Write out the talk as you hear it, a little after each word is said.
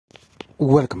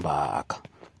Welcome back.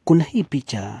 Kuna hii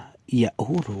picha ya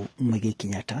Uhuru Muigai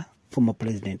Kenyatta, former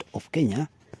president of Kenya,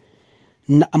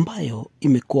 na ambayo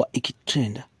imekuwa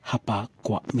ikitrend hapa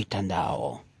kwa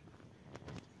mitandao.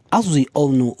 As we all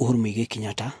know, Uhuru Muigai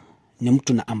Kenyatta ni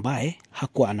mtu na ambaye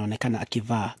hakuwa anaonekana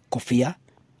akivaa kofia,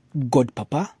 God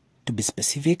Papa to be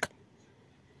specific,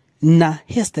 na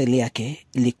hairstyle yake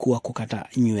ilikuwa kukata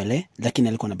nywele, lakini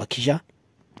alikuwa anabakisha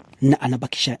na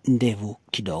anabakisha ndevu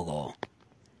kidogo.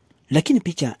 Lakini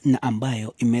picha na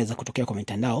ambayo imeweza kutokea kwa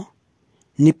mitandao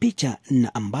ni picha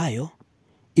na ambayo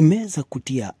imeweza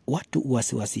kutia watu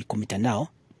wasiwasi kwa mitandao,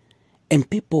 and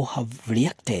people have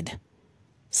reacted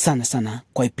sana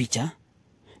kwa hii picha.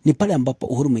 Ni pale ambapo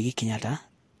Uhuru Muigai Kenyatta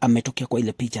ametokea kwa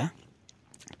ile picha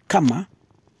kama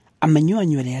amenyoa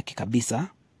nywele yake kabisa,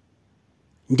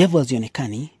 ndevu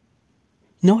hazionekani,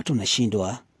 na watu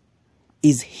wanashindwa,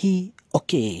 is he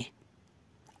okay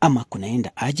ama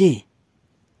kunaenda aje?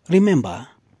 Remember,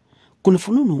 kuna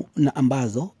fununu na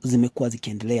ambazo zimekuwa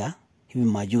zikiendelea hivi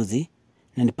majuzi,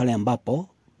 na ni pale ambapo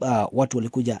watu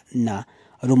walikuja na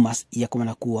rumors ya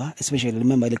kwamba kuwa, especially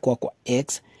remember ilikuwa kwa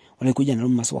X, walikuja na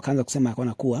rumors wakaanza kusema ya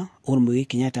kwamba kuwa Uhuru Muigai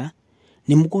Kenyatta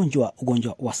ni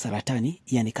ugonjwa wa saratani,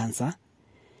 yani kansa,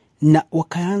 na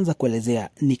wakaanza kuelezea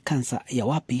ni kansa ya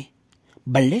wapi.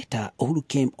 But later Uhuru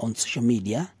came on social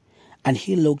media and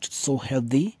he looked so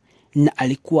healthy, na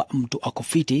alikuwa mtu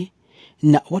akofiti,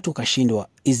 na watu wakashindwa,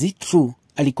 is it true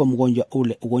alikuwa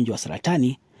ugonjwa wa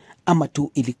saratani ama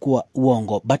tu ilikuwa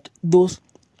uongo? But those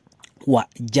were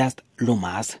just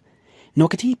rumors. Na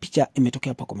wakati hii picha imetokea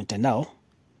hapa kwa mitandao,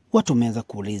 watu wameanza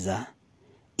kuuliza,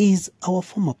 is our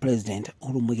former president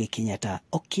Uhuru Muigai Kenyatta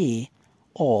okay,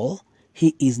 or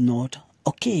he is not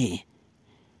okay?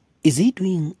 Is he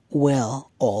doing well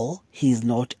or he is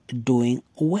not doing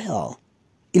well?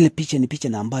 Ile picha ni picha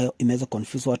na ambayo imeweza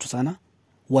confuse watu sana.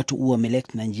 Watu huwa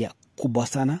wamelect na njia kubwa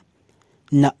sana,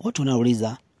 na watu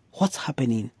wanauliza, what's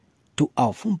happening to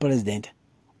our former president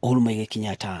Uhuru Muigai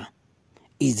Kenyatta?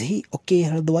 Is he okay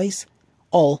otherwise,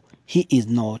 or he is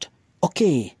not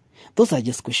okay? Those are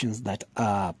just questions that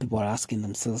people are asking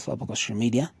themselves on social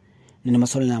media. Ni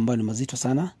maswali ambayo ni mazito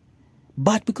sana,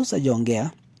 but because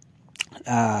hajaongea,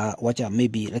 wacha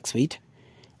maybe let's wait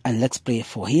and let's pray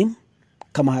for him.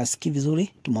 Kama hasikii vizuri,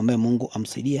 tumwombe Mungu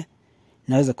amsaidie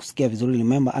naweza kusikia vizuri.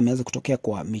 Remember, ameweza kutokea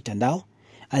kwa mitandao.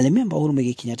 Remember, Uhuru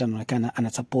Muigai Kenyatta anaonekana ana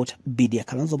support bidii ya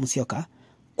Kalonzo Musyoka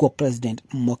kwa president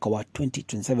mwaka wa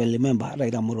 2027. Remember,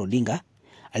 Raila Amolo Odinga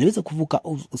aliweza kuvuka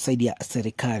usaidia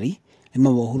serikali.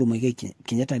 Remember, Uhuru Muigai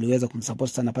Kenyatta aliweza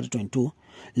kumsupport sana pale 22,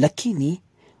 lakini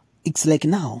it's like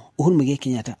now Uhuru Muigai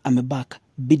Kenyatta ameback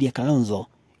bidii ya Kalonzo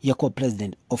ya kuwa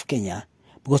president of Kenya,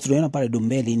 because tuliona pale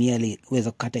Dumbeli ni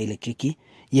aliweza kukata ile keki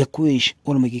ya kuish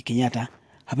Uhuru Muigai Kenyatta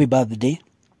happy birthday,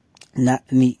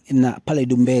 na pale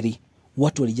Dumberi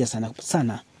watu walijaa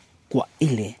sana kwa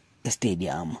ile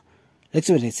stadium.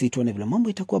 Let's see tuone vile mambo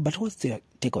itakuwa. But what's your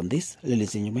take on this,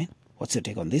 ladies and gentlemen? What's your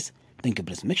take on this? Thank you.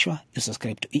 Please make sure you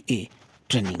subscribe to EA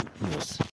Trending News.